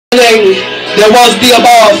There was the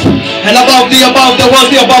above, and above the above, there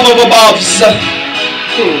was the above of aboves.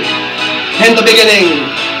 In the beginning,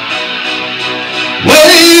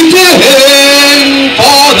 waiting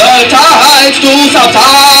for the tides to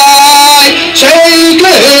subside,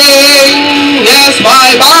 shaking, yes,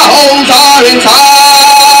 my bones are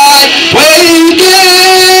inside, waking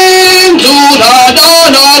to the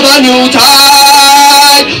dawn of a new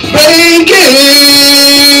tide, breaking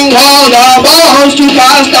all the bonds to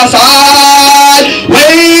cast aside,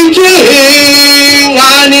 waiting,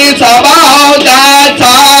 and it's about that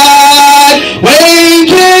time,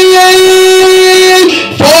 waiting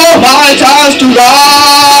for my chance to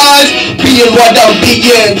rise, being what I'm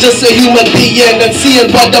being, just a human being, and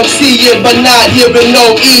seeing what I'm seeing, but not hearing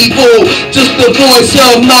no evil, just the voice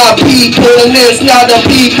of my people, and it's not a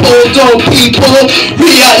people, don't people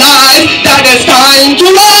realize that it's time to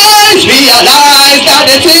rise, realize that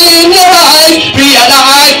it's in your eyes,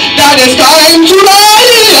 realize that it's time to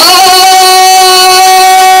rise,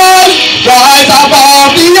 rise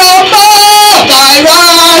above the above, I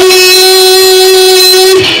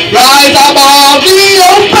rise above the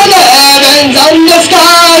open heavens and the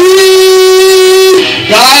sky,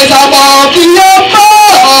 rise above the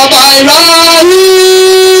above, I rise.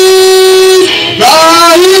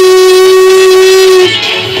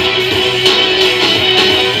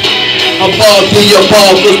 Above the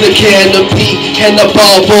above was the canopy, and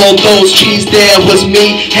above all those trees there was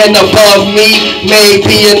me, and above me may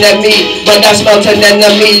be an enemy, but that's not an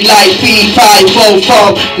enemy like B5O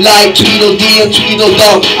from like Tweedledee and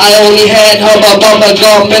Tweedledum. I only had hubba bubba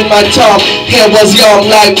gum in my tongue, hair was young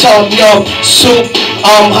like Tom Yum soup,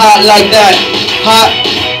 hot like that, hot.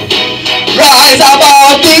 Rise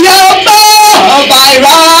above the above, I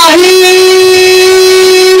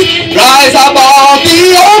rise above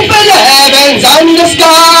the open heavens and the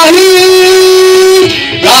sky,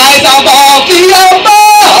 rise above the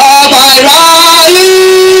above, I rise,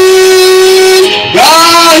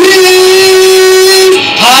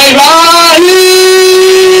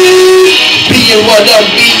 being what I'm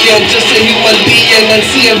being, just a human being, and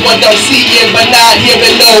seeing what I'm seeing, but not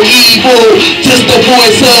hearing no evil, just the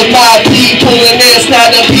voice of my people, and it's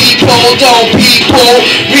not a people, don't people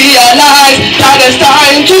realize that it's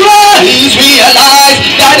time to rise, realize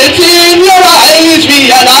that it's in your eyes,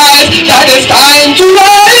 realize that it's time to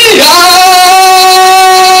rise,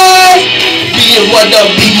 being what I'm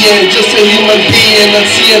being, just a human being, and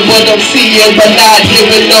seeing what I'm seeing, but not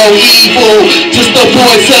hearing no evil, just the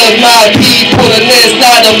voice of my people, and it's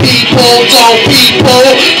not a people, don't people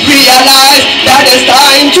realize that it's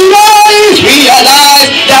time to rise, realize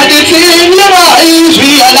that it's in your eyes,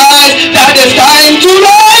 realize that it's time to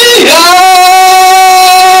rise,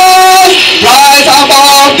 rise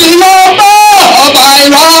above the above, I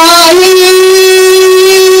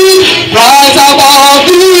rise above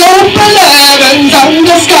the open heavens and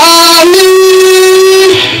the sky,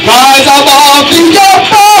 rise above the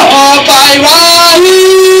above, I rise.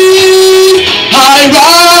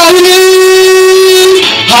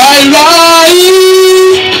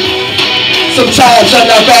 Sometimes when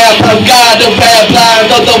I rap, I'm God to rap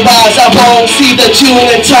blind, otherwise I won't see the tune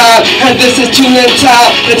in time, and this is tuning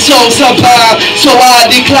time, it's so sublime, so I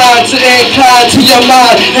decline to incline to your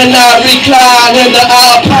mind, and I recline in the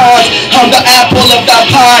alpines, I'm the apple of the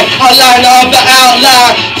pie, outliner of the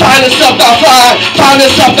outline, finest of the fine,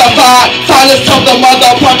 finest of the fine, finest of the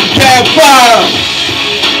motherfucking can't find.